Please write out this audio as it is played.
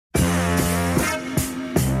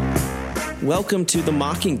Welcome to the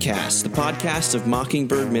Mockingcast, the podcast of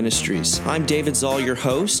Mockingbird Ministries. I'm David Zoll, your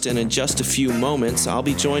host, and in just a few moments, I'll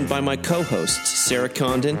be joined by my co-hosts, Sarah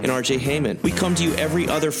Condon and RJ Heyman. We come to you every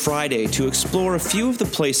other Friday to explore a few of the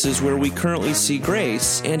places where we currently see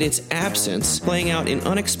grace and its absence playing out in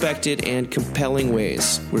unexpected and compelling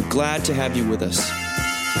ways. We're glad to have you with us.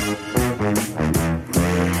 Praise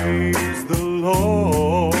the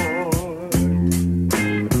Lord.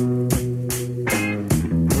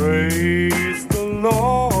 Praise the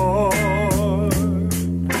Lord.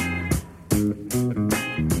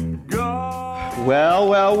 God.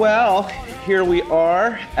 Well, here we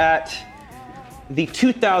are at the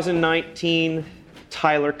 2019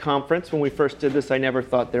 Tyler Conference. When we first did this, I never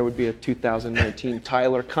thought there would be a 2019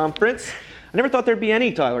 Tyler Conference. I never thought there'd be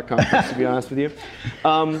any Tyler Conference, to be honest with you.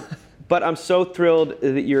 But I'm so thrilled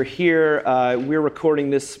that you're here. We're recording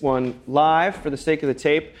this one live for the sake of the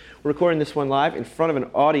tape. We're recording this one live in front of an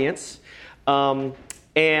audience.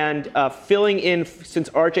 And filling in, since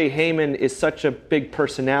RJ Heyman is such a big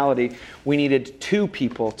personality, we needed two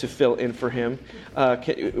people to fill in for him. Why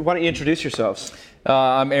don't you introduce yourselves?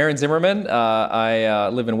 I'm Aaron Zimmerman. I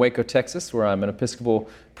live in Waco, Texas, where I'm an Episcopal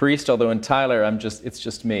priest, although in Tyler, it's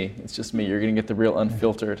just me. It's just me. You're going to get the real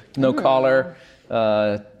unfiltered. No collar.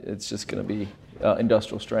 It's just going to be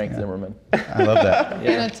industrial strength Zimmerman. I love that.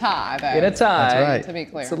 In a tie, though. In a tie. That's right. To be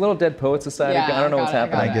clear. It's a little Dead Poet Society. Yeah, I don't know what's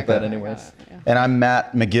happening. I get that. Anyways. And I'm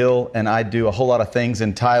Matt McGill, and I do a whole lot of things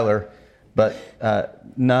in Tyler, but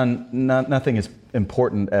nothing as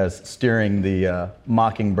important as steering the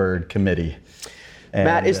Mockingbird Committee. And,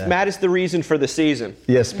 Matt is the reason for the season.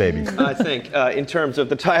 Yes, baby. I think, in terms of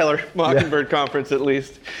the Tyler Mockingbird Conference, at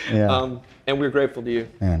least. Yeah. And we're grateful to you.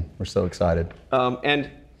 Man, we're so excited. And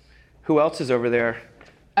who else is over there?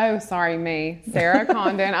 Oh, sorry, me, Sarah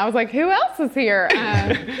Condon. I was like, who else is here?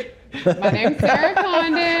 My name's Sarah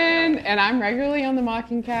Condon, and I'm regularly on the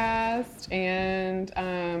Mockingcast. And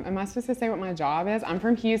am I supposed to say what my job is? I'm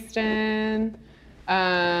from Houston.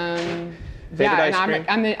 Favorite ice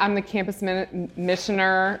cream? I'm the campus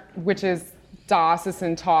missioner, which is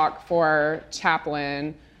diocesan talk for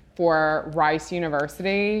chaplain for Rice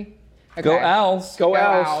University. Okay. Go Owls. Go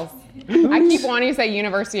Owls. I keep wanting to say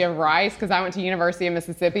University of Rice because I went to University of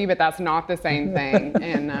Mississippi, but that's not the same thing.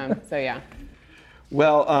 And so, yeah.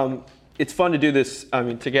 Well, it's fun to do this,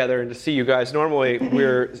 together and to see you guys. Normally,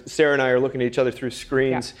 Sarah and I are looking at each other through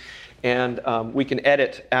screens, and we can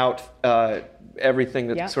edit out everything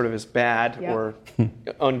that sort of is bad or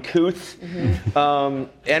uncouth. Mm-hmm.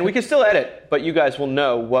 And we can still edit, but you guys will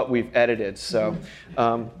know what we've edited. So,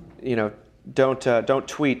 don't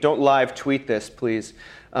tweet. Don't live tweet this, please.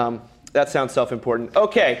 That sounds self-important.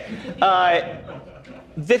 Okay.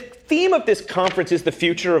 The theme of this conference is the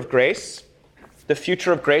future of grace. The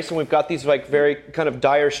future of grace, and we've got these very kind of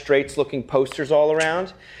Dire Straits looking posters all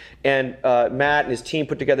around. And Matt and his team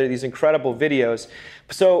put together these incredible videos.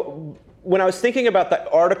 So when I was thinking about the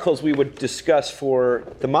articles we would discuss for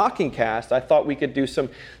the Mockingcast, I thought we could do some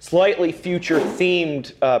slightly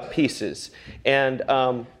future-themed pieces. And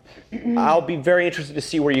I'll be very interested to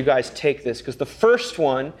see where you guys take this, because the first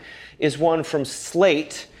one is one from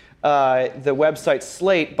Slate, the website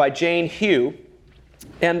Slate, by Jane Hugh.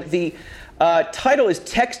 And the title is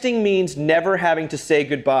Texting Means Never Having to Say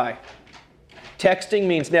Goodbye. Texting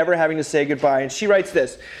means never having to say goodbye. And she writes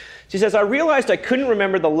this. She says, I realized I couldn't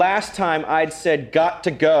remember the last time I'd said got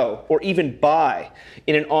to go or even bye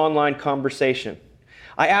in an online conversation.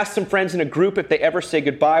 I asked some friends in a group if they ever say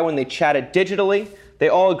goodbye when they chatted digitally. They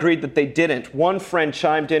all agreed that they didn't. One friend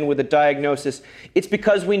chimed in with a diagnosis, it's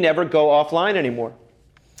because we never go offline anymore.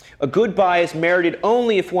 A goodbye is merited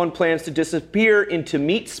only if one plans to disappear into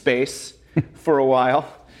meat space for a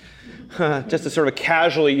while. Just to sort of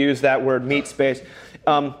casually use that word, meat space.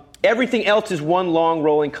 Everything else is one long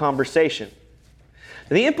rolling conversation.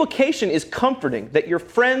 The implication is comforting that your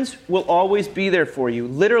friends will always be there for you,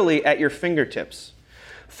 literally at your fingertips.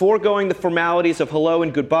 Foregoing the formalities of hello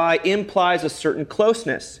and goodbye implies a certain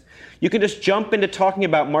closeness. You can just jump into talking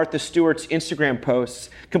about Martha Stewart's Instagram posts,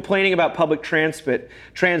 complaining about public transit,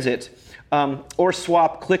 or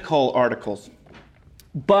swap clickhole articles.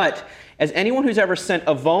 But as anyone who's ever sent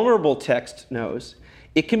a vulnerable text knows,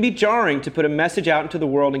 it can be jarring to put a message out into the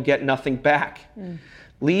world and get nothing back.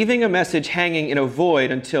 Leaving a message hanging in a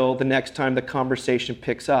void until the next time the conversation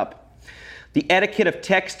picks up. The etiquette of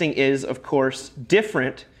texting is, of course,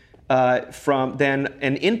 different than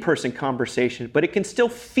an in-person conversation, but it can still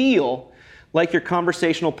feel like your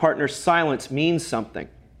conversational partner's silence means something.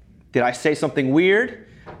 Did I say something weird,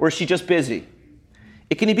 or is she just busy?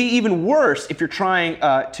 It can be even worse if you're trying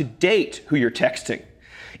to date who you're texting.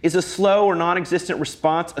 Is a slow or non-existent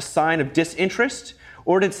response a sign of disinterest?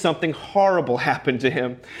 Or did something horrible happen to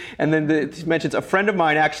him? And then he mentions, a friend of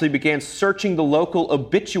mine actually began searching the local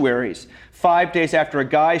obituaries 5 days after a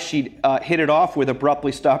guy she'd hit it off with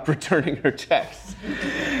abruptly stopped returning her texts.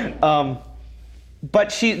 But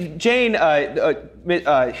Jane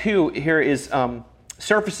Hu here is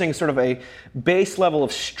surfacing sort of a base level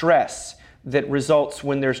of stress that results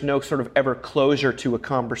when there's no sort of ever closure to a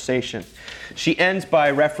conversation. She ends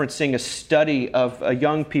by referencing a study of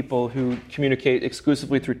young people who communicate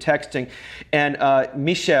exclusively through texting. And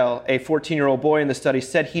Michel, a 14-year-old boy in the study,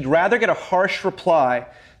 said he'd rather get a harsh reply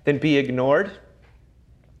than be ignored.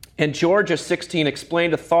 And Georgia, 16,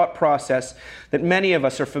 explained a thought process that many of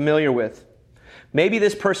us are familiar with. Maybe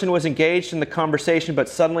this person was engaged in the conversation but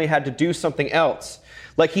suddenly had to do something else.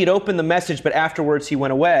 Like he'd opened the message, but afterwards he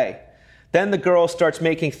went away. Then the girl starts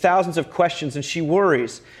making thousands of questions and she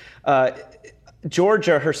worries.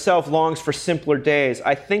 Georgia herself longs for simpler days.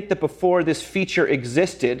 I think that before this feature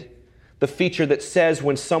existed, the feature that says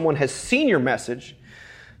when someone has seen your message,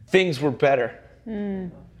 things were better.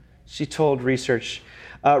 She told research.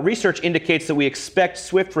 Research indicates that we expect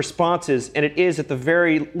swift responses, and it is at the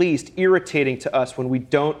very least irritating to us when we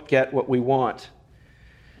don't get what we want.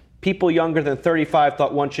 People younger than 35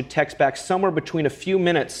 thought one should text back somewhere between a few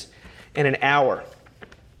minutes and an hour.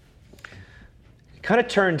 It kind of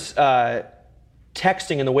turns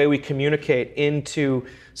texting and the way we communicate into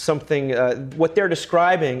something, what they're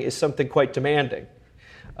describing is something quite demanding,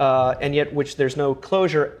 and yet which there's no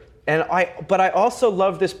closure. But I also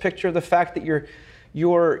love this picture of the fact that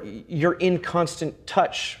you're in constant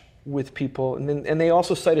touch with people. And they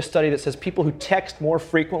also cite a study that says people who text more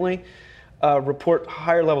frequently report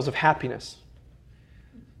higher levels of happiness.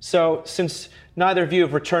 So since neither of you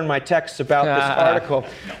have returned my texts about this article,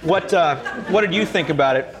 what did you think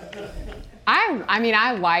about it? I mean,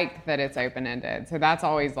 I like that it's open-ended, so that's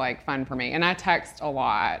always like fun for me. And I text a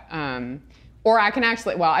lot, or I can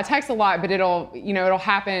actually, I text a lot, but it'll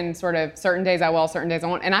happen sort of certain days I will, certain days I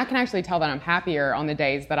won't, and I can actually tell that I'm happier on the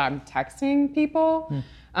days that I'm texting people.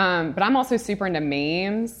 But I'm also super into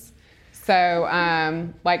memes. So,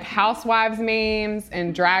 like housewives memes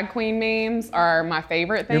and drag queen memes are my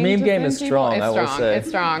favorite things. Your meme to game send is people. strong, It's I will strong. say. It's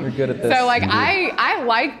strong. You're good at this. So, like, I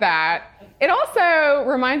like that. It also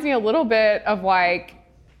reminds me a little bit of like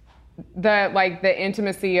the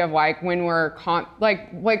intimacy of like when we're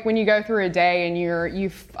like when you go through a day and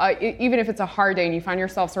even if it's a hard day and you find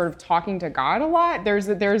yourself sort of talking to God a lot. There's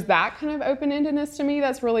that kind of open-endedness to me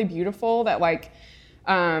that's really beautiful. That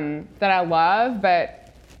that I love, but.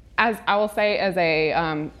 As I will say, as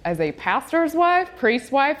a pastor's wife,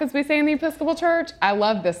 priest's wife, as we say in the Episcopal Church, I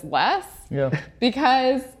love this less. Yeah.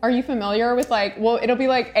 Because are you familiar with it'll be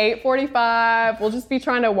like 8:45. We'll just be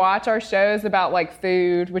trying to watch our shows about like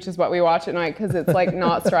food, which is what we watch at night because it's like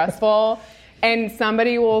not stressful. And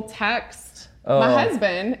somebody will text my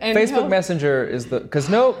husband. And Facebook Messenger is because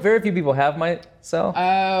very few people have my cell.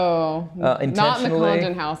 Oh. Intentionally. Not in the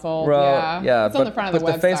Condon household. Yeah. It's on the front of the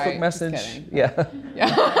website. But the Facebook message. Just kidding.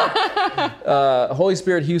 Yeah.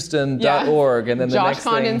 HolySpiritHouston.org, and then the Josh next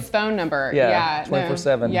Condon's thing. phone number. Yeah.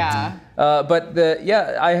 24/7. Yeah. But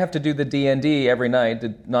I have to do the D&D every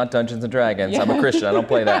night, not Dungeons and Dragons. I'm a Christian. I don't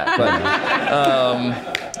play that.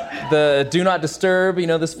 But the Do Not Disturb,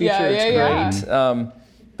 this feature, it's great.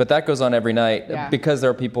 But that goes on every night because there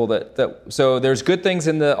are people that so there's good things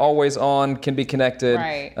in the always on can be connected,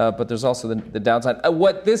 right. But there's also the downside.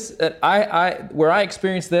 Where I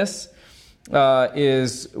experience this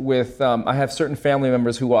is with I have certain family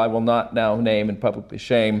members who I will not now name and publicly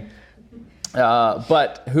shame,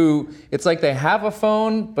 but who it's like they have a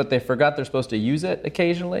phone but they forgot they're supposed to use it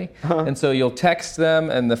occasionally, and so you'll text them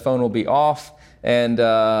and the phone will be off and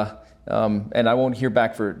I won't hear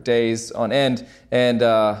back for days on end, and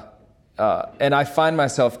I find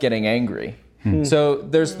myself getting angry. So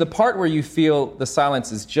there's the part where you feel the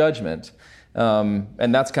silence is judgment,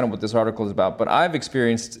 and that's kind of what this article is about. But I've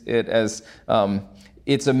experienced it as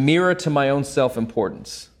it's a mirror to my own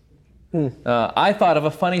self-importance. I thought of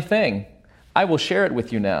a funny thing. I will share it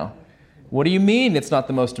with you now. What do you mean it's not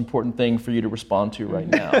the most important thing for you to respond to right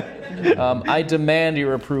now? I demand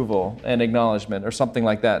your approval and acknowledgement or something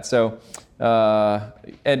like that. So,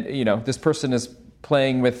 this person is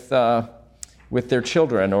playing with their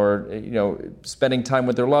children or, spending time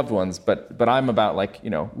with their loved ones. But I'm about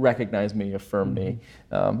recognize me, affirm me.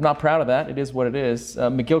 I'm not proud of that. It is what it is.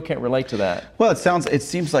 McGill can't relate to that. Well, it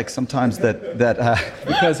seems like sometimes that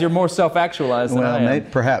because you're more self-actualized than I am.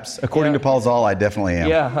 Perhaps. According to Paul Zoll, I definitely am.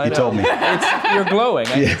 Yeah, I know. He told me. You're glowing.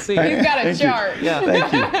 I can see. He's got a chart. Yeah.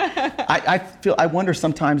 Thank you. I wonder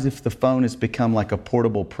sometimes if the phone has become like a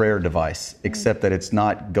portable prayer device, except that it's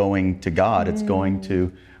not going to God, it's going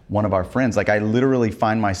to one of our friends. Like I literally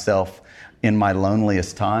find myself in my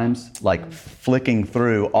loneliest times, like flicking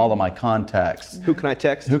through all of my contacts. Who can I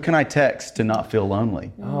text? Who can I text to not feel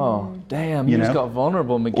lonely? Oh, damn! You You just know? got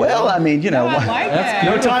vulnerable, Miguel. Well, I mean, I like it.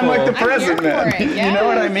 no time like the I'm here present, for man. it, You know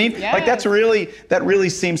what I mean? yes. Like that really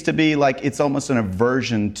seems to be like it's almost an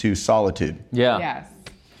aversion to solitude. yeah. Yes.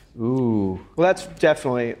 Ooh. Well, that's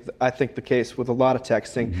definitely, I think, the case with a lot of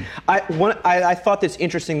texting. I thought this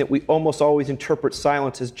interesting that we almost always interpret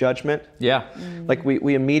silence as judgment. Yeah. Like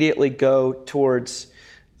we immediately go towards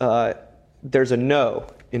there's a no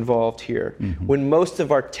involved here. When most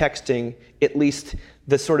of our texting, at least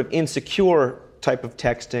the sort of insecure type of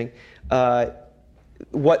texting,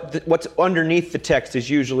 what's underneath the text is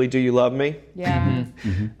usually, do you love me? Yeah.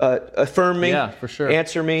 Affirm me. Yeah, for sure.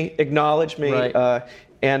 Answer me. Acknowledge me. Right.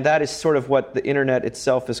 And that is sort of what the internet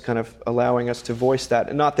itself is kind of allowing us to voice that.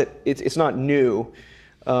 And not that it's not new.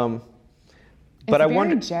 But I It's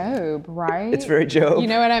wonder. very Job, right? It's very Job. You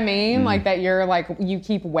know what I mean? Like that you're like, you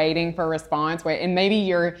keep waiting for a response. And maybe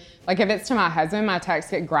you're, like if it's to my husband, my texts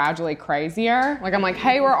get gradually crazier. Like I'm like,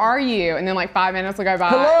 hey, where are you? And then like 5 minutes will go by.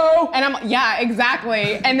 Hello? And I'm, yeah,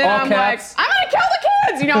 exactly. And then All I'm caps. like, I'm going to kill the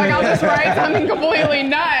kids. You know, like I'll just write something completely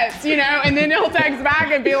nuts, you know? And then he'll text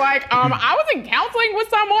back and be like, I was in counseling with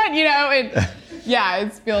someone, you know? And yeah,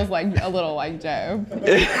 it feels like a little like Job.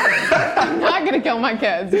 I'm not going to kill my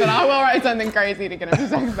kids, but I will write something crazy to get him to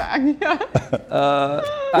text back.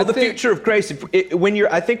 Well, the future of grace.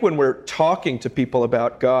 I think when we're talking to people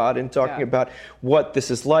about God and talking Yeah. about what this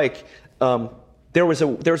is like, there was a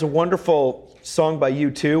wonderful song by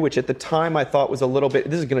U2, which at the time I thought was a little bit.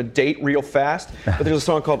 This is going to date real fast, but there's a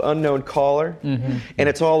song called "Unknown Caller," and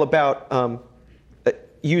it's all about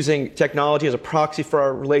using technology as a proxy for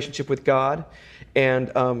our relationship with God,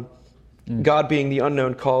 and God being the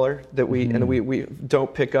unknown caller that we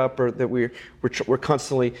don't pick up, or that we're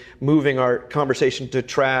constantly moving our conversation to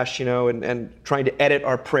trash, you know, and trying to edit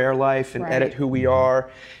our prayer life and Right. edit who we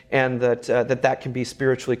are, and that can be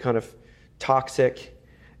spiritually kind of toxic,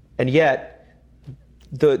 and yet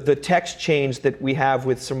the text change that we have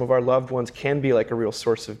with some of our loved ones can be like a real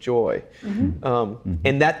source of joy,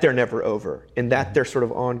 and that they're never over, and that they're sort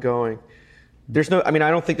of ongoing. I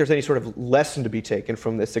don't think there's any sort of lesson to be taken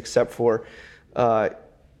from this, except for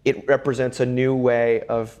it represents a new way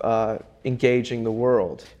of engaging the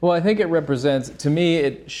world. Well, I think it represents, to me,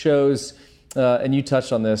 it shows, and you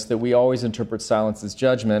touched on this, that we always interpret silence as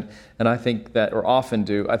judgment, and I think that, or often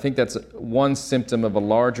do, I think that's one symptom of a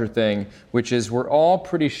larger thing, which is we're all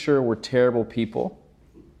pretty sure we're terrible people.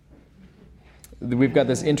 We've got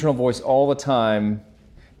this internal voice all the time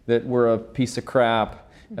that we're a piece of crap.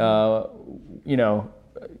 You know,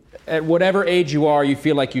 at whatever age you are, you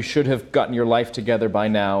feel like you should have gotten your life together by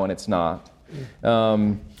now, and it's not.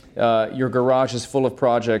 Your garage is full of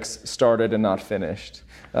projects started and not finished.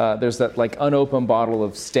 There's that like unopened bottle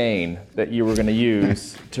of stain that you were going to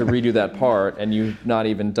use to redo that part, and you've not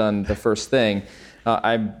even done the first thing.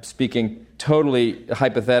 I'm speaking totally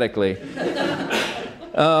hypothetically.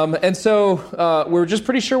 And so we're just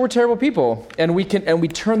pretty sure we're terrible people, and we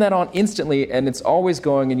turn that on instantly, and it's always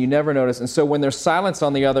going, and you never notice. And so when there's silence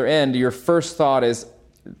on the other end, your first thought is,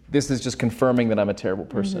 this is just confirming that I'm a terrible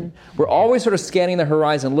person. We're always sort of scanning the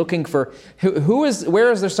horizon, looking for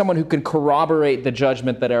where is there someone who can corroborate the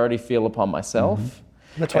judgment that I already feel upon myself.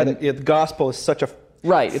 That's why the gospel is such a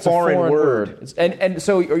Right, it's foreign a foreign word. word. And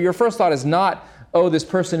so your first thought is not, oh, this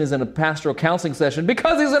person is in a pastoral counseling session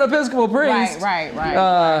because he's an Episcopal priest. Right. And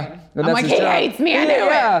I'm that's like, his he job. hates me, I knew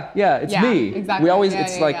it. It's Yeah, me. exactly. We always, Yeah,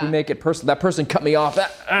 it's yeah, like yeah. we make it personal. That person cut me off.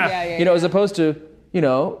 As Yeah. opposed to,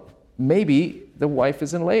 maybe the wife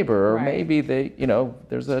is in labor, or Right. maybe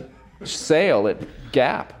there's a sale at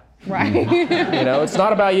Gap. Right. It's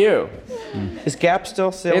not about you. Is Gap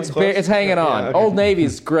still selling It's clothes? it's hanging on. Yeah, okay. Old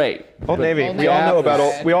Navy's great. Old Navy. Old We all Navy know is about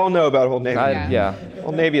good. we all know about Old Navy. Yeah.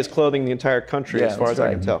 Old Navy is clothing the entire country, as far that's as I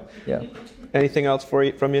right. can tell. Yeah. Anything else from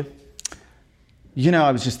you?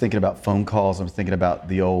 I was just thinking about phone calls. I was thinking about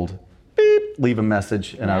the old beep, leave a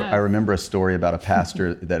message. And Yes. I remember a story about a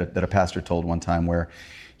pastor that a pastor told one time where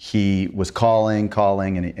he was calling,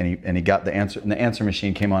 and he got the answer, and the answer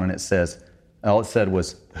machine came on, and all it said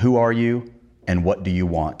was, "Who are you, and what do you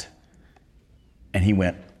want?" And he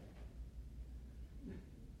went,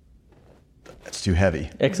 That's too heavy.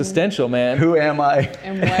 Existential, man. Who am I?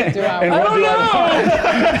 And what do I And want? what do I want?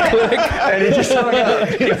 And he just hung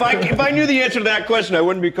up. If I knew the answer to that question, I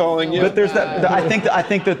wouldn't be calling you. But there's that. I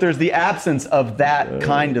think that there's the absence of that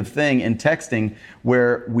kind of thing in texting,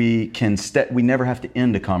 where we never have to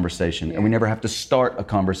end a conversation, and we never have to start a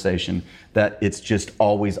conversation. That it's just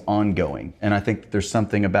always ongoing. And I think that there's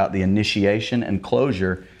something about the initiation and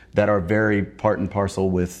closure that are very part and parcel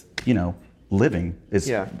with living. It's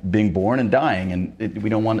being born and dying, and we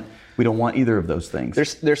don't want either of those things.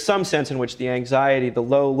 There's some sense in which the anxiety, the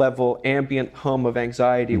low-level ambient hum of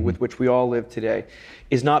anxiety with which we all live today,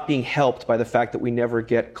 is not being helped by the fact that we never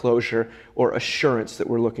get closure or assurance that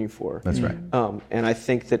we're looking for. That's right. And I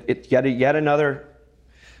think that it yet another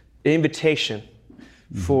invitation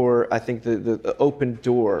for, I think, the open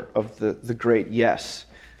door of the great yes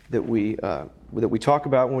that we talk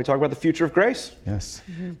about when we talk about the future of grace. Yes.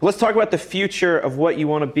 But let's talk about the future of what you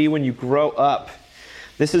want to be when you grow up.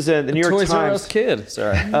 This is the New York Toys R Times. Us kid.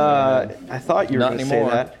 Sorry. I thought you were Not going to say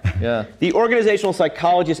anymore. that. Yeah. The organizational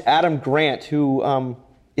psychologist Adam Grant, who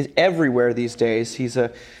is everywhere these days, he's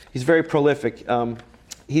very prolific.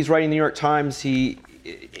 He's writing the New York Times.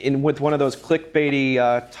 With one of those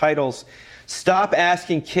clickbaity titles, "Stop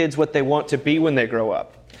asking kids what they want to be when they grow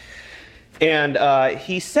up." And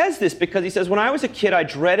he says this because he says, "When I was a kid, I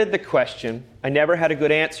dreaded the question. I never had a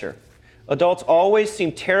good answer. Adults always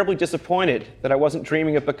seemed terribly disappointed that I wasn't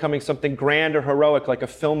dreaming of becoming something grand or heroic like a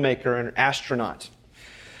filmmaker or an astronaut.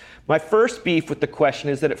 My first beef with the question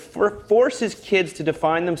is that it forces kids to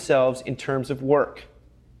define themselves in terms of work.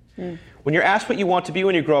 When you're asked what you want to be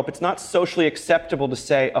when you grow up, it's not socially acceptable to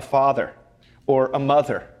say a father or a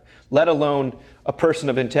mother, let alone a person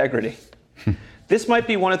of integrity. This might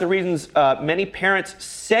be one of the reasons many parents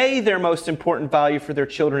say their most important value for their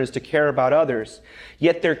children is to care about others,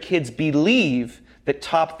 yet their kids believe that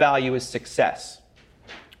top value is success.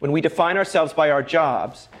 When we define ourselves by our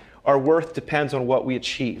jobs, our worth depends on what we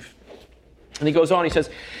achieve." And he goes on, he says,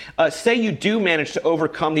 say you do manage to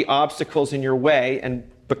overcome the obstacles in your way and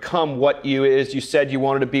become what you said you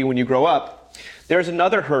wanted to be when you grow up, there's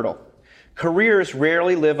another hurdle. Careers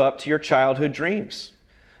rarely live up to your childhood dreams.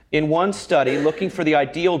 In one study, looking for the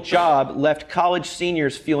ideal job left college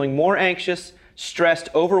seniors feeling more anxious, stressed,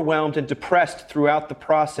 overwhelmed, and depressed throughout the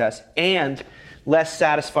process, and less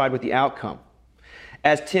satisfied with the outcome.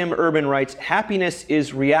 As Tim Urban writes, happiness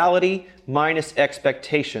is reality minus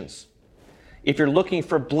expectations. If you're looking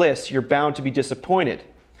for bliss, you're bound to be disappointed.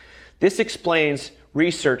 This explains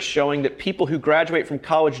research showing that people who graduate from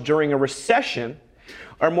college during a recession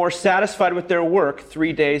are more satisfied with their work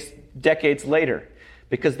 3 decades later,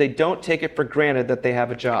 because they don't take it for granted that they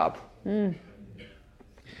have a job. Isn't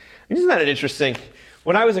that interesting?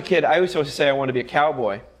 When I was a kid, I always used to say I wanted to be a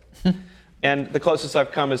cowboy. And the closest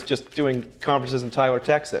I've come is just doing conferences in Tyler,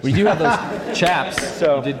 Texas. We do have those chaps.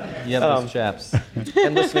 So, you have those chaps.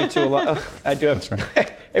 And listening to a lot. I do have.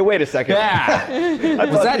 Hey, wait a second. Yeah.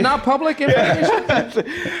 Was that not public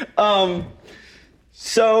information?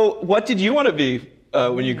 So, what did you want to be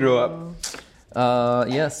when you grew up?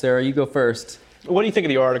 Yeah, Sarah, you go first. What do you think of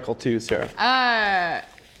the article, too, Sarah?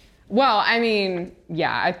 Well, I mean,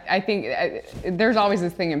 yeah, I think there's always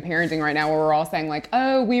this thing in parenting right now where we're all saying like,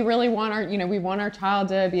 oh, we really want we want our child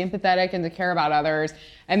to be empathetic and to care about others.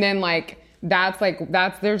 And then there's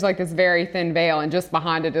like this very thin veil, and just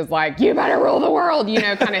behind it is like, you better rule the world,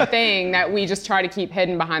 kind of thing that we just try to keep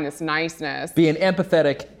hidden behind this niceness. Be an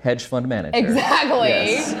empathetic hedge fund manager. Exactly.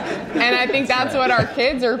 Yes. And I think that's what our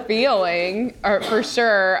kids are feeling, for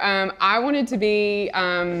sure. I wanted to be,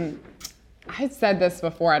 I had said this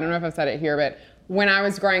before, I don't know if I've said it here, but when I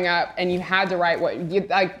was growing up and you had to write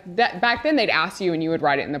back then they'd ask you and you would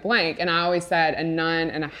write it in the blank. And I always said a nun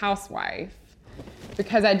and a housewife,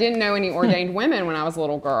 because I didn't know any ordained women when I was a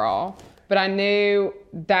little girl. But I knew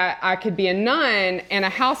that I could be a nun and a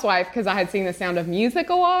housewife because I had seen The Sound of Music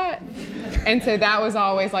a lot. And so that was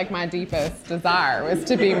always like my deepest desire, was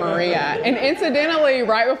to be Maria. And incidentally,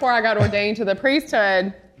 right before I got ordained to the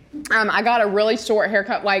priesthood, I got a really short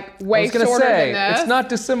haircut, like way shorter than this. It's not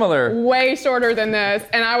dissimilar. Way shorter than this.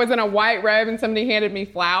 And I was in a white robe and somebody handed me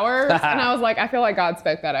flowers. And I was like, I feel like God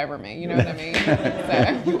spoke that over me. You know what I mean?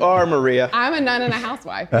 So, You are Maria. I'm a nun and a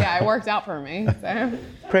housewife. Yeah, it worked out for me. So,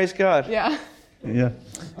 Praise God. yeah. Yeah.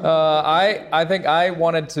 I think I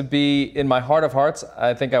wanted to be, in my heart of hearts,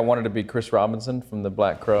 I think I wanted to be Chris Robinson from the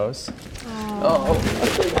Black Crows.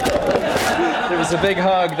 There was a big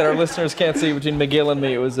hug that our listeners can't see between McGill and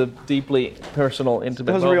me. It was a deeply personal, intimate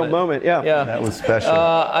That was a real moment, yeah. Yeah. That was special.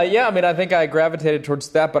 Yeah, I mean, I think I gravitated towards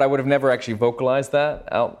that, but I would have never actually vocalized that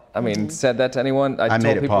out. I mean, said that to anyone. I told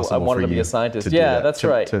made it people I possible wanted for to be you a scientist. to do Yeah, that, that's to-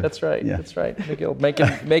 right. to- That's right. yeah. That's right.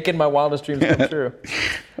 McGill, making my wildest dreams come true.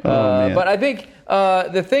 man. But I think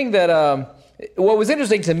the thing that what was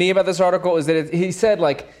interesting to me about this article is that he said,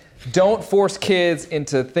 like, don't force kids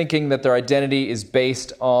into thinking that their identity is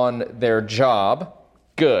based on their job.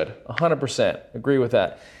 Good, 100%. Agree with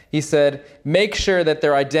that. He said, make sure that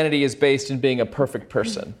their identity is based in being a perfect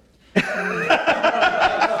person.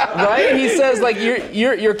 Right? He says, like,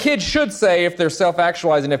 your kid should say, if they're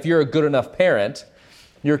self-actualizing, if you're a good enough parent,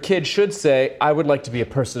 your kid should say, I would like to be a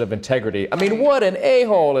person of integrity. I mean, what an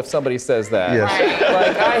a-hole if somebody says that. Yes.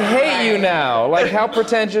 Like, I hate you now. Like, how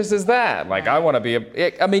pretentious is that? Like, I want to be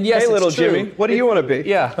I mean, yes, Hey, it's little true. Jimmy, what do you want to be?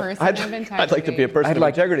 Yeah. Person I'd of integrity. like to be a person I'd of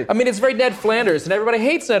like, integrity. I mean, it's very Ned Flanders, and everybody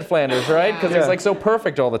hates Ned Flanders, right? Because he's Yeah. like so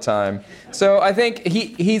perfect all the time. So I think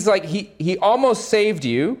he's like, he almost saved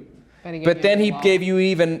you, but then he gave you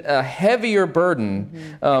even a heavier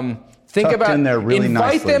burden. Think Tucked about in there really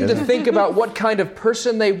invite nicely, them to doesn't it? think about what kind of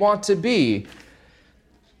person they want to be.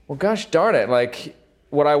 Well, gosh darn it! Like,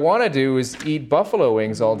 what I want to do is eat buffalo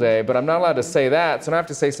wings all day, but I'm not allowed to say that, so I have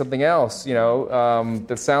to say something else.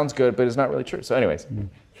 That sounds good, but it's not really true. So, anyways.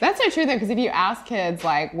 That's so true though, because if you ask kids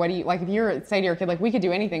like, what do you like? If you say to your kid like, we could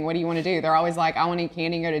do anything. What do you want to do? They're always like, I want to eat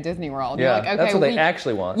candy and go to Disney World. Yeah, You're like, okay, that's what they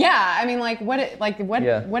actually want. Yeah, I mean, like, what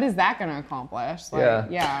Yeah. what is that going to accomplish? Like, Yeah.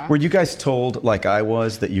 yeah. Were you guys told, like I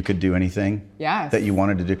was, that you could do anything? Yes. That you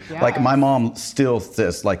wanted to do? Yes. Like, my mom still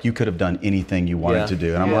says, like, you could have done anything you wanted Yeah. to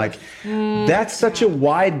do. And I'm Yeah. like, that's such a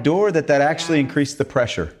wide door that actually increased the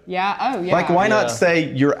pressure. Yeah. Oh, yeah. Like, why Yeah. not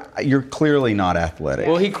say you're clearly not athletic?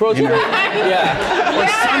 Well, he quotes. Yeah. or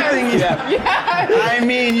something. I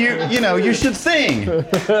mean, you should sing. Or You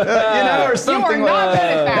something are not good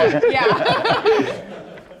at that.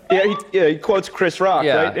 Yeah. He quotes Chris Rock,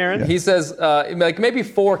 Yeah. right, Aaron? He says, like, maybe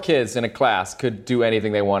 4 kids in a class could do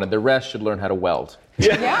anything they wanted. The rest should learn how to weld.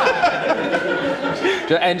 Yeah.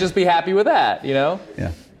 And just be happy with that, Yeah.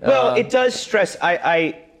 Well, it does stress.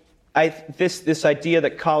 This idea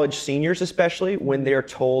that college seniors, especially when they're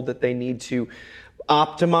told that they need to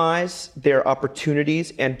optimize their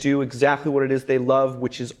opportunities and do exactly what it is they love,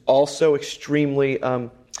 which is also extremely going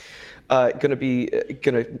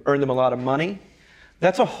to earn them a lot of money.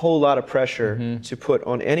 That's a whole lot of pressure to put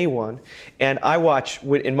on anyone. And I watch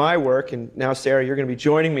in my work, and now Sarah, you're going to be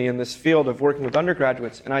joining me in this field of working with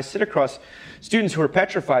undergraduates, and I sit across students who are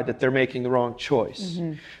petrified that they're making the wrong choice.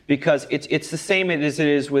 Because it's the same as it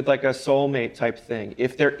is with like a soulmate type thing.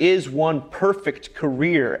 If there is one perfect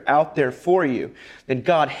career out there for you, then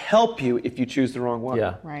God help you if you choose the wrong one.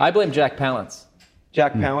 Yeah. Right. I blame Jack Palance.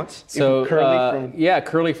 Jack Palance, So Curly from...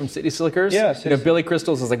 Curly from City Slickers. Yeah, City Billy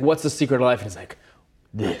Crystals is like, what's the secret of life? And he's like,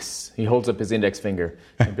 this. He holds up his index finger,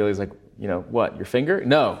 and Billy's like, what? Your finger?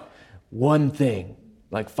 No, one thing.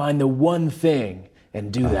 Like, find the one thing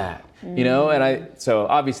and do that. So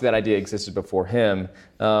obviously that idea existed before him.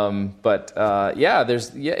 It's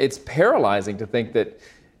paralyzing to think that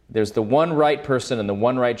there's the one right person and the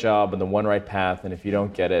one right job and the one right path, and if you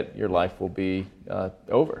don't get it, your life will be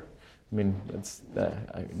over. I mean,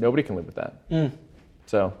 nobody can live with that.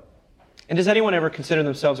 So. And does anyone ever consider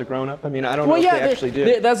themselves a grown-up? I mean, I don't know if they actually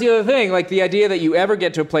do. That's the other thing. Like, the idea that you ever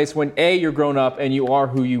get to a place when, A, you're grown up and you are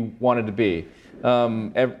who you wanted to be.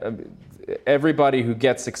 Everybody who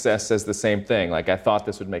gets success says the same thing. Like, I thought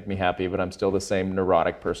this would make me happy, but I'm still the same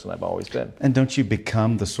neurotic person I've always been. And don't you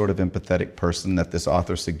become the sort of empathetic person that this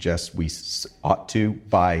author suggests we ought to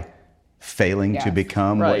by failing to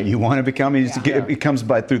become what Right. you want to become? It comes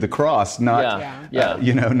through the cross, not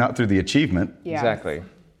not through the achievement. Yeah. Exactly.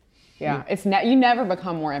 Yeah. It's you never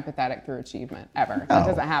become more empathetic through achievement ever. That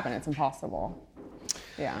doesn't happen. It's impossible.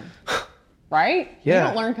 Yeah. Right? Yeah. You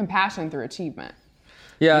don't learn compassion through achievement.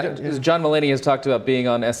 Yeah, John Mulaney has talked about being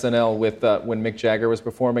on SNL with when Mick Jagger was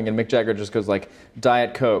performing, and Mick Jagger just goes like,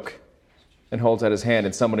 Diet Coke, and holds out his hand,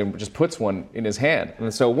 and somebody just puts one in his hand.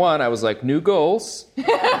 And so I was like, new goals.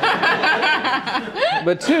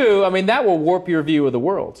 But 2, I mean, that will warp your view of the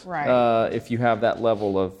world. Right. If you have that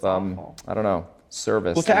level of,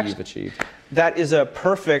 service that you've achieved. That is a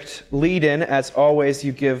perfect lead-in, as always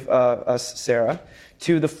you give us, Sarah,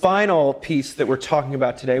 to the final piece that we're talking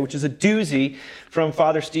about today, which is a doozy from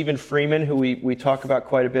Father Stephen Freeman, who we talk about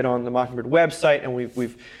quite a bit on the Mockingbird website, and we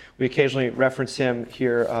occasionally reference him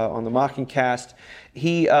here on the Mockingcast.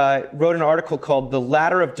 He wrote an article called "The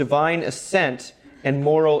Ladder of Divine Ascent and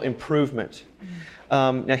Moral Improvement."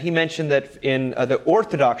 Now, he mentioned that in the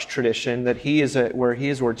Orthodox tradition that where he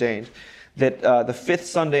is ordained, that the fifth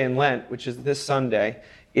Sunday in Lent, which is this Sunday,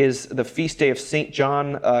 is the feast day of St.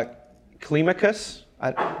 John Climacus.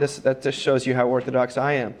 That just shows you how Orthodox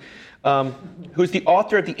I am. Who's the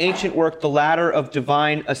author of the ancient work, The Ladder of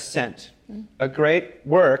Divine Ascent. A great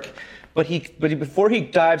work, but before he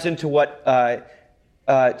dives into what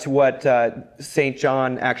St.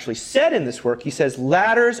 John actually said in this work, he says,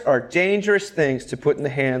 ladders are dangerous things to put in the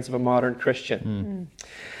hands of a modern Christian.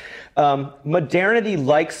 Modernity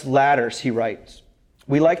likes ladders, he writes.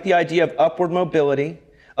 We like the idea of upward mobility,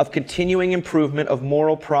 of continuing improvement, of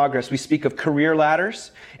moral progress. We speak of career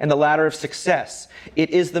ladders and the ladder of success. It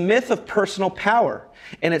is the myth of personal power,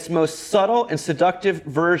 and its most subtle and seductive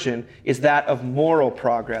version is that of moral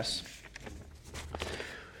progress.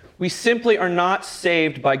 We simply are not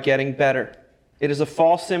saved by getting better. It is a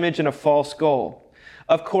false image and a false goal.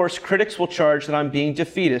 Of course, critics will charge that I'm being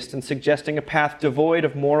defeatist and suggesting a path devoid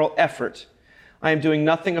of moral effort. I am doing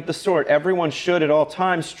nothing of the sort. Everyone should at all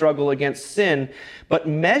times struggle against sin, but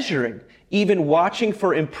measuring, even watching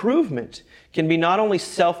for improvement, can be not only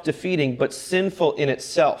self-defeating, but sinful in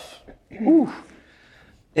itself. Ooh.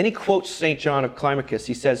 Then he quotes St. John of Climacus.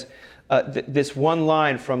 He says, this one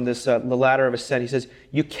line from this The Ladder of Ascent, he says,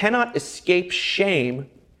 you cannot escape shame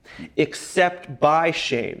except by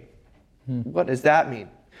shame. What does that mean?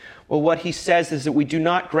 Well, what he says is that we do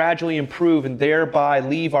not gradually improve and thereby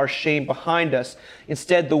leave our shame behind us.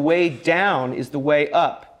 Instead, the way down is the way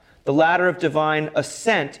up. The ladder of divine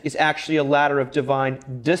ascent is actually a ladder of divine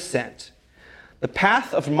descent. The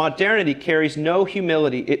path of modernity carries no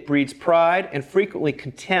humility. It breeds pride and frequently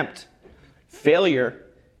contempt. Failure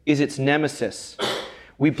is its nemesis.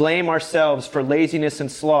 We blame ourselves for laziness and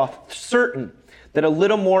sloth, certain that a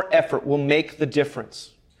little more effort will make the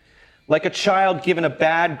difference. Like a child given a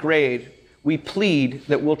bad grade, we plead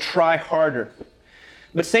that we'll try harder.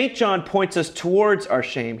 But St. John points us towards our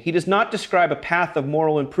shame. He does not describe a path of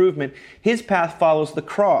moral improvement. His path follows the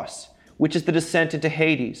cross, which is the descent into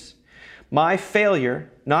Hades. My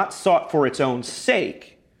failure, not sought for its own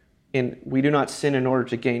sake, we do not sin in order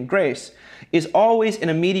to gain grace, is always and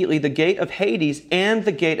immediately the gate of Hades and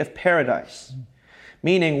the gate of paradise.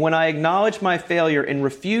 Meaning, when I acknowledge my failure and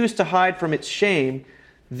refuse to hide from its shame,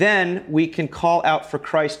 then we can call out for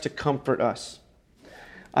Christ to comfort us.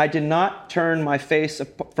 I did not turn my face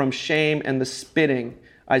from shame and the spitting,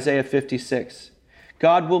 Isaiah 56.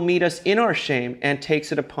 God will meet us in our shame and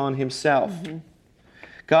takes it upon himself.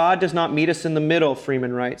 God does not meet us in the middle,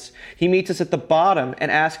 Freeman writes. He meets us at the bottom and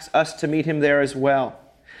asks us to meet him there as well.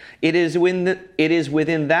 It is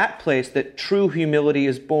within that place that true humility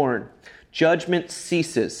is born. Judgment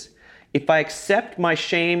ceases. If I accept my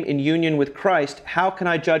shame in union with Christ, how can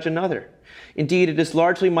I judge another? Indeed, it is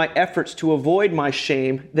largely my efforts to avoid my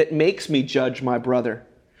shame that makes me judge my brother.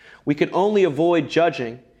 We can only avoid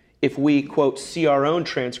judging if we, quote, see our own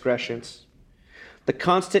transgressions. The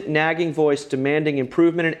constant nagging voice demanding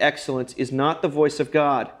improvement and excellence is not the voice of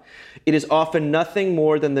God. It is often nothing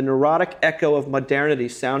more than the neurotic echo of modernity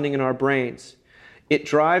sounding in our brains. It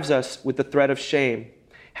drives us with the threat of shame.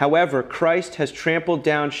 However, Christ has trampled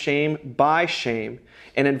down shame by shame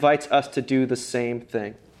and invites us to do the same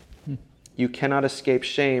thing. You cannot escape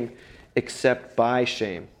shame except by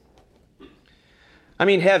shame. I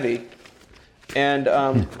mean, heavy, and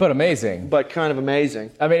but amazing. but kind of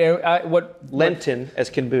amazing. I mean, Lenten as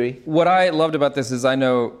can be. What I loved about this is I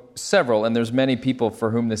know several, and there's many people for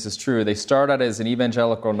whom this is true. They start out as an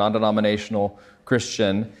evangelical, non-denominational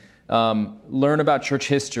Christian, learn about church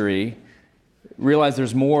history, realize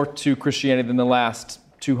there's more to Christianity than the last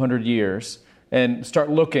 200 years, and start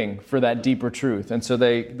looking for that deeper truth. And so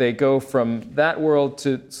they go from that world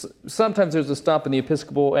to, sometimes there's a stop in the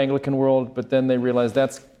Episcopal Anglican world, but then they realize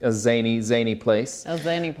that's a zany place. A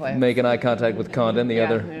zany place. Making eye contact with Condon, the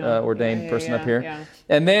other ordained person up here. Yeah.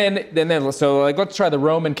 And then so like, let's try the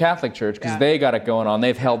Roman Catholic Church, because they got it going on.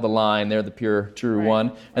 They've held the line. They're the pure, true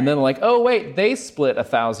one. And then like, oh, wait, they split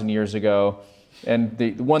 1,000 years ago. And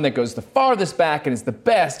the one that goes the farthest back and is the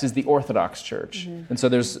best is the Orthodox Church. And so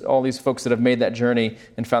there's all these folks that have made that journey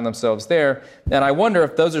and found themselves there. And I wonder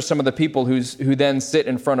if those are some of the people who then sit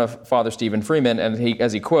in front of Father Stephen Freeman, and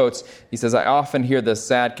as he quotes, he says, I often hear the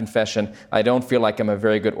sad confession, I don't feel like I'm a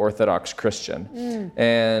very good Orthodox Christian.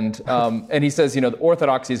 And he says, the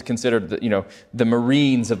Orthodoxy is considered the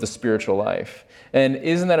Marines of the spiritual life. And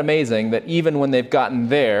isn't that amazing that even when they've gotten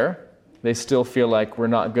there, they still feel like we're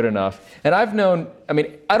not good enough. And I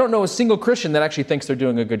don't know a single Christian that actually thinks they're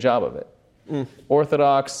doing a good job of it.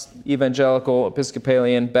 Orthodox, evangelical,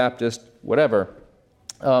 Episcopalian, Baptist, whatever.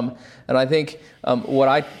 And I think what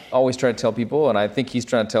I always try to tell people, and I think he's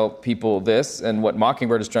trying to tell people this, and what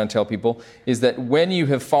Mockingbird is trying to tell people, is that when you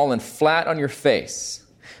have fallen flat on your face,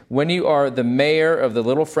 when you are the mayor of the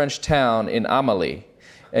little French town in Amelie,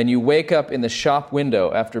 and you wake up in the shop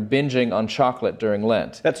window after binging on chocolate during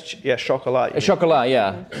Lent. That's, chocolat. Chocolat,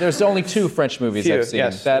 yeah. There's only 2 French movies Few, I've seen.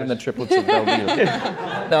 yes, that and the Triplets of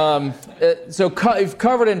Bellevue. So you've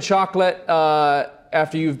covered in chocolate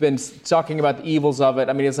after you've been talking about the evils of it.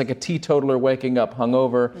 I mean, it's like a teetotaler waking up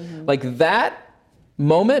hungover. Mm-hmm. Like that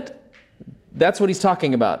moment, that's what he's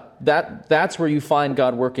talking about. That's where you find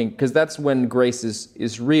God working, because that's when grace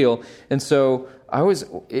is real. And so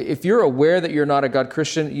if you're aware that you're not a God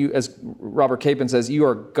Christian, you, as Robert Capon says, you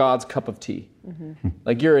are God's cup of tea. Mm-hmm.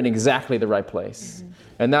 Like you're in exactly the right place. Mm-hmm.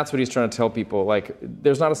 And that's what he's trying to tell people. Like,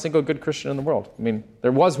 there's not a single good Christian in the world. I mean,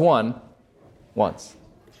 there was one once.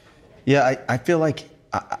 Yeah, I feel like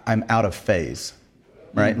I'm out of phase,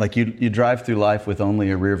 right? Like you drive through life with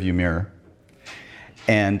only a rearview mirror,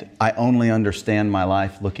 and I only understand my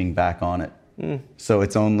life looking back on it. So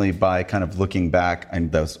it's only by kind of looking back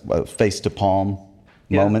and those face to palm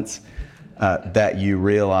moments that you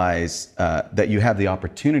realize that you have the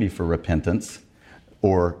opportunity for repentance,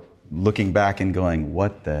 or looking back and going,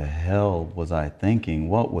 what the hell was I thinking?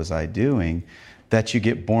 What was I doing? That you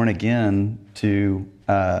get born again to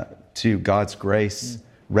God's grace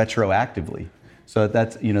retroactively. So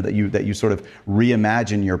that's, that you sort of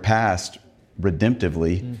reimagine your past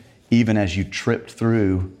redemptively, even as you tripped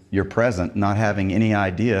through your present, not having any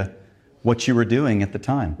idea what you were doing at the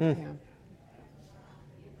time. Yeah.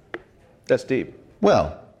 That's deep.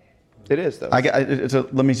 Well, it is, though.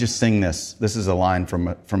 Let me just sing this. This is a line from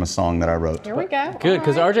a song that I wrote. Here we go. Good,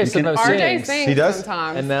 because RJ sometimes RJ sings. sings He does?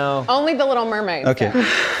 sometimes. And now... Only The Little Mermaid. Okay.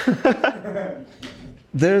 So.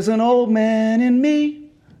 There's an old man in me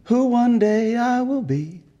who one day I will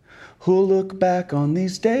be, who'll look back on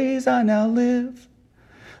these days I now live.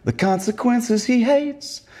 The consequences he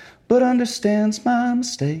hates, but understands my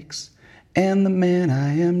mistakes. And the man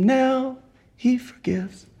I am now, he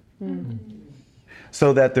forgives. Mm.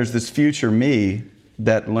 So that there's this future me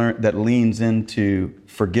that leans into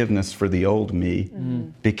forgiveness for the old me,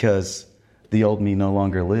 because the old me no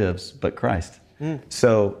longer lives, but Christ.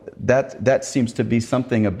 So that seems to be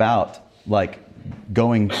something about like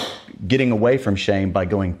getting away from shame by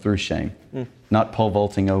going through shame, not pole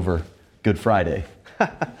vaulting over Good Friday. To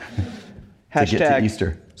get to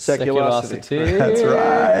Easter. Seculosity. That's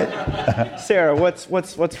right. Sarah,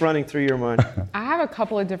 what's running through your mind? I have a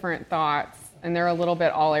couple of different thoughts, and they're a little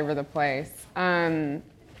bit all over the place. One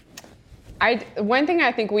thing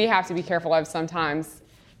I think we have to be careful of sometimes,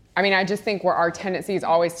 I just think our tendency is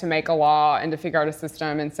always to make a law and to figure out a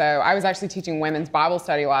system. And so I was actually teaching women's Bible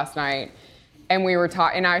study last night, and we were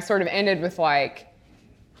and I sort of ended with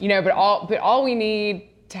but all we need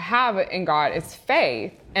to have in God is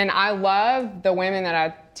faith. And I love the women that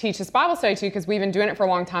I teach this Bible study to, because we've been doing it for a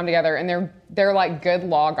long time together, and they're like good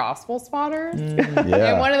law gospel spotters.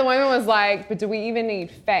 Yeah. And one of the women was like, but do we even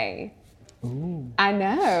need faith? Ooh. I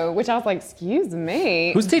know, which I was like, excuse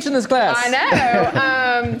me. Who's teaching this class? I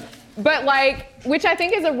know. But which I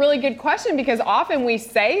think is a really good question, because often we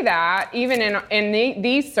say that, even in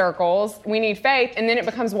these circles, we need faith, and then it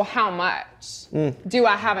becomes, well, how much? Do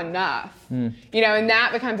I have enough? And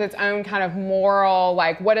that becomes its own kind of moral,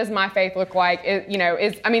 what does my faith look like?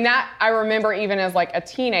 That I remember even as a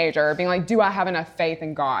teenager being like, do I have enough faith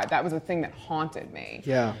in God? That was a thing that haunted me.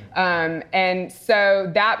 Yeah. And so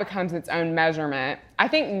that becomes its own measurement. I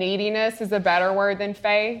think neediness is a better word than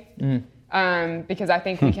faith. Because I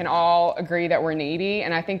think we can all agree that we're needy,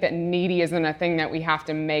 and I think that needy isn't a thing that we have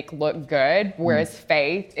to make look good, whereas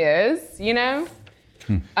faith is,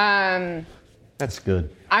 That's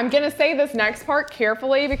good. I'm going to say this next part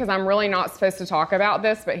carefully, because I'm really not supposed to talk about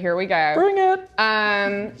this, but here we go. Bring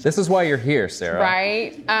it. This is why you're here, Sarah.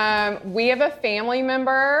 Right. We have a family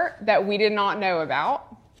member that we did not know about.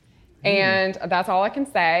 And that's all I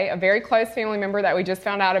can say. A very close family member that we just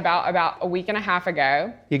found out about a week and a half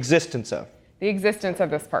ago. The existence of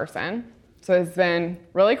this person. So it's been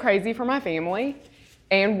really crazy for my family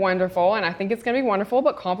and wonderful. And I think it's going to be wonderful,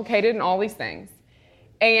 but complicated and all these things.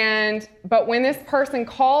 But when this person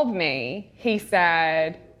called me, he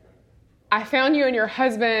said, I found you and your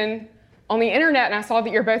husband on the internet, and I saw that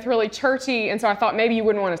you're both really churchy. And so I thought maybe you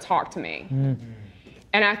wouldn't want to talk to me.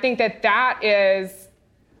 And I think that is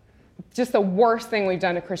just the worst thing we've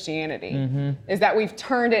done to Christianity, is that we've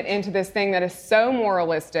turned it into this thing that is so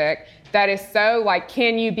moralistic, that is so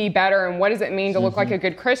can you be better, and what does it mean to look like a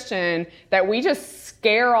good Christian, that we just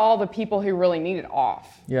scare all the people who really need it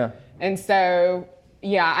off. Yeah. And so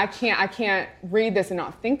I can't read this and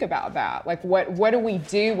not think about that. Like, what do we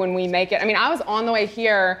do when we make it? I mean, I was on the way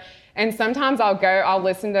here, and sometimes I'll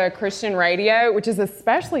listen to Christian radio, which is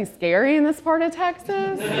especially scary in this part of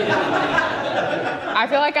Texas. I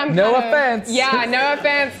feel like I'm No offense. Yeah, no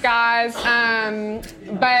offense, guys.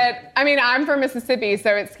 But I mean, I'm from Mississippi,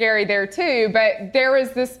 so it's scary there too. But there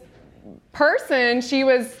was this person, she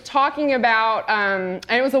was talking about, and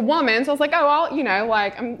it was a woman, so I was like,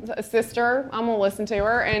 I'm a sister, I'm gonna listen to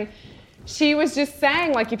her. And she was just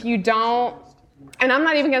saying, like, if you don't, and I'm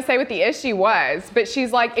not even gonna say what the issue was, but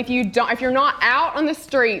she's like, if you're not out on the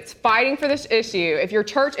streets fighting for this issue, if your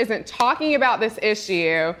church isn't talking about this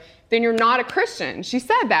issue, then you're not a Christian. She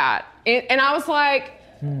said that. And I was like,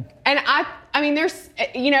 and I mean, there's,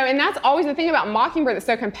 and that's always the thing about Mockingbird that's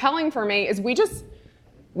so compelling for me is we just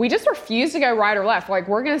refuse to go right or left. Like,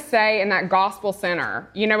 we're going to stay in that gospel center.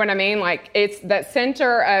 You know what I mean? Like, it's that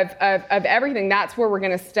center of everything. That's where we're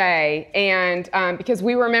going to stay. And because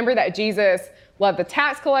we remember that Jesus loved the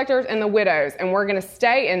tax collectors and the widows, and we're going to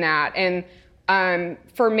stay in that. And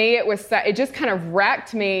for me, it just kind of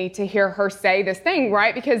wrecked me to hear her say this thing,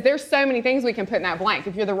 right? Because there's so many things we can put in that blank.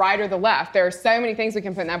 If you're the right or the left, there are so many things we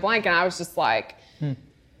can put in that blank. And I was just like...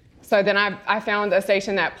 So then I found a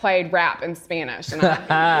station that played rap in Spanish, and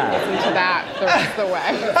I listened to that the rest of the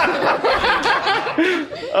way.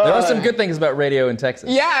 There are some good things about radio in Texas.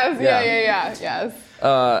 Yes, yes.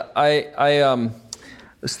 I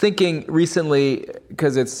was thinking recently,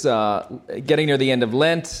 because it's getting near the end of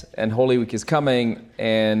Lent, and Holy Week is coming,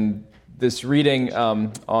 and this reading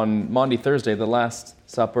on Maundy Thursday, the Last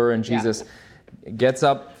Supper, and Jesus gets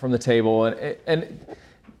up from the table, and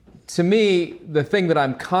to me, the thing that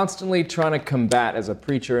I'm constantly trying to combat as a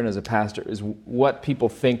preacher and as a pastor is what people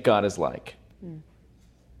think God is like.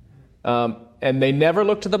 And they never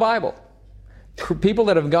look to the Bible. People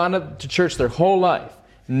that have gone to church their whole life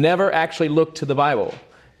never actually look to the Bible.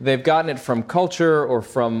 They've gotten it from culture or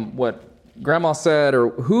from what grandma said,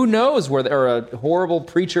 or who knows, or a horrible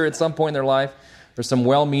preacher at some point in their life, or some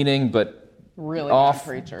well-meaning but really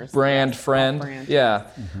off-brand friend. Off-brand. Yeah.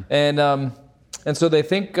 Mm-hmm. And so they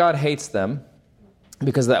think God hates them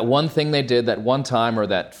because that one thing they did that one time, or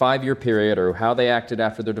that 5-year period, or how they acted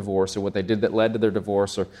after their divorce, or what they did that led to their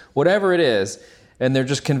divorce, or whatever it is, and they're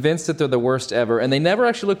just convinced that they're the worst ever, and they never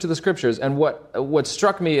actually look to the Scriptures. And what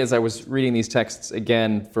struck me as I was reading these texts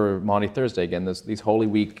again for Maundy Thursday, again, these Holy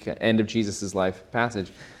Week, end of Jesus' life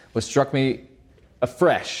passage, what struck me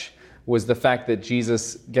afresh was the fact that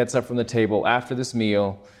Jesus gets up from the table after this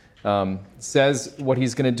meal, says what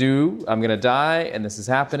he's going to do. I'm going to die, and this is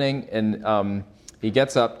happening. And he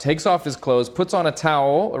gets up, takes off his clothes, puts on a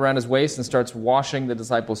towel around his waist, and starts washing the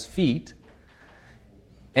disciples' feet.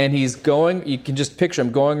 And he's going, you can just picture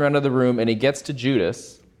him going around to the room, and he gets to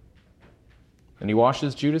Judas, and he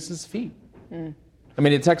washes Judas's feet. I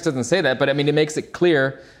mean, the text doesn't say that, but I mean, it makes it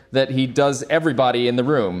clear that he does everybody in the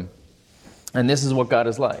room. And this is what God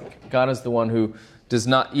is like. God is the one who does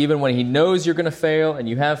not, even when he knows you're going to fail and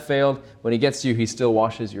you have failed, when he gets to you, he still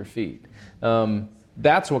washes your feet.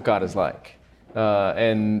 That's what God is like.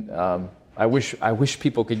 I wish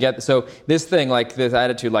people could get this. So this thing, like this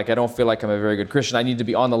attitude, like I don't feel like I'm a very good Christian. I need to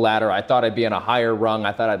be on the ladder. I thought I'd be on a higher rung.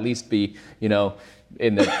 I thought I'd at least be, in the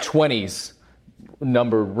 20s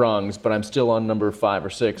number rungs, but I'm still on number 5 or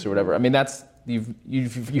 6 or whatever. I mean, that's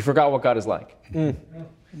you forgot what God is like.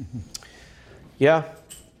 Yeah.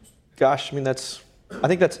 Gosh, I mean, I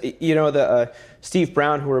think that's the Steve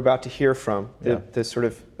Brown, who we're about to hear from, the sort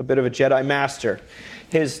of a bit of a Jedi master.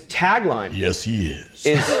 His tagline, Yes, he is.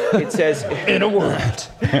 It says In a word.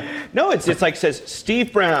 no, it's like says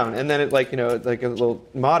Steve Brown, and then it like a little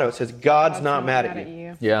motto. It says God's not mad at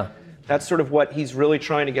you. Yeah. That's sort of what he's really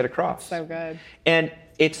trying to get across. So good. And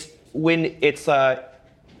it's when it's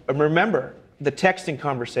remember the texting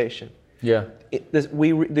conversation. Yeah.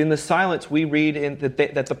 In the silence, we read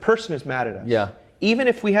that the person is mad at us. Yeah. Even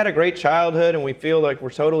if we had a great childhood and we feel like we're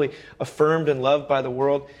totally affirmed and loved by the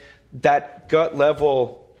world, that gut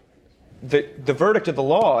level, the verdict of the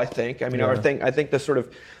law, I think. I mean, I think the sort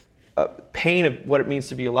of pain of what it means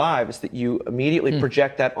to be alive is that you immediately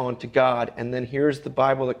project that onto God, and then here's the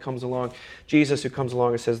Bible that comes along, Jesus who comes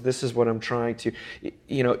along and says, "This is what I'm trying to."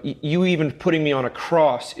 You even putting me on a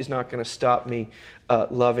cross is not going to stop me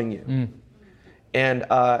loving you. And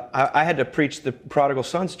I had to preach the prodigal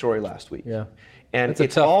son story last week. Yeah. And That's a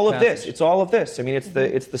it's tough all of passage. this. It's all of this. I mean,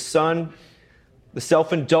 it's the son, the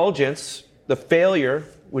self-indulgence, the failure,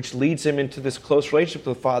 which leads him into this close relationship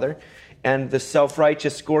with the father, and the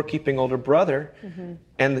self-righteous scorekeeping older brother,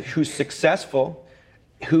 and who's successful,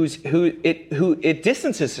 who it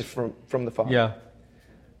distances from the father. Yeah.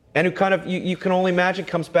 and who kind of, you can only imagine,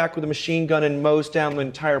 comes back with a machine gun and mows down the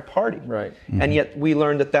entire party. Right. And yet we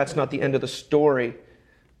learn that that's not the end of the story.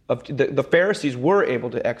 The Pharisees were able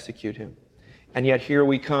to execute him. And yet here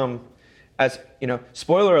we come, as,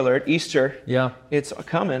 spoiler alert, Easter, it's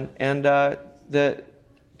coming, and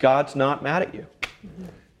God's not mad at you.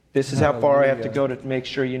 This is how far I have to go to make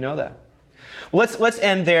sure you know that. Well, let's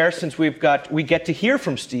end there, since we get to hear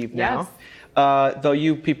from Steve now. Yes. Though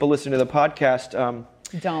you people listen to the podcast,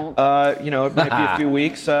 Don't. it might be a few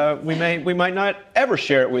weeks. We might not ever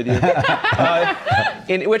share it with you.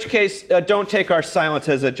 In which case, don't take our silence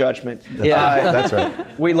as a judgment. That's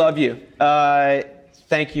right. We love you.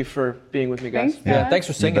 Thank you for being with me, guys. Thanks, guys. Thanks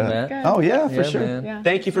for singing, man. Good. Oh yeah, for Yeah, sure. man. Yeah.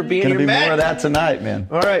 Thank you for being Gonna here, be Matt. more of that tonight, man.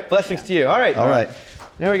 All right, blessings to you. All right. All right.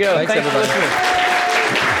 There we go. Thanks, Thanks for everybody. listening.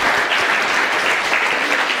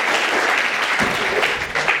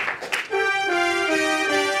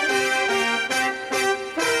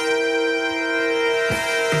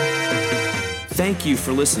 Thank you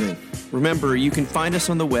for listening. Remember, you can find us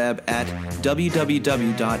on the web at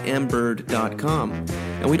www.mbird.com.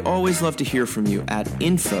 And we'd always love to hear from you at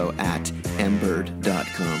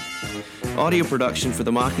info@mbird.com. Audio production for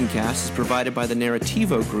the Mockingcast is provided by the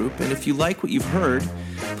Narrativo Group, and if you like what you've heard,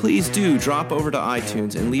 please do drop over to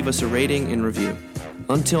iTunes and leave us a rating and review.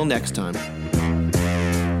 Until next time.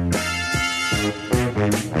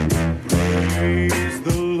 Praise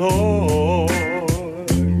the Lord.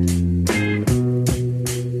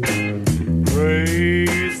 Praise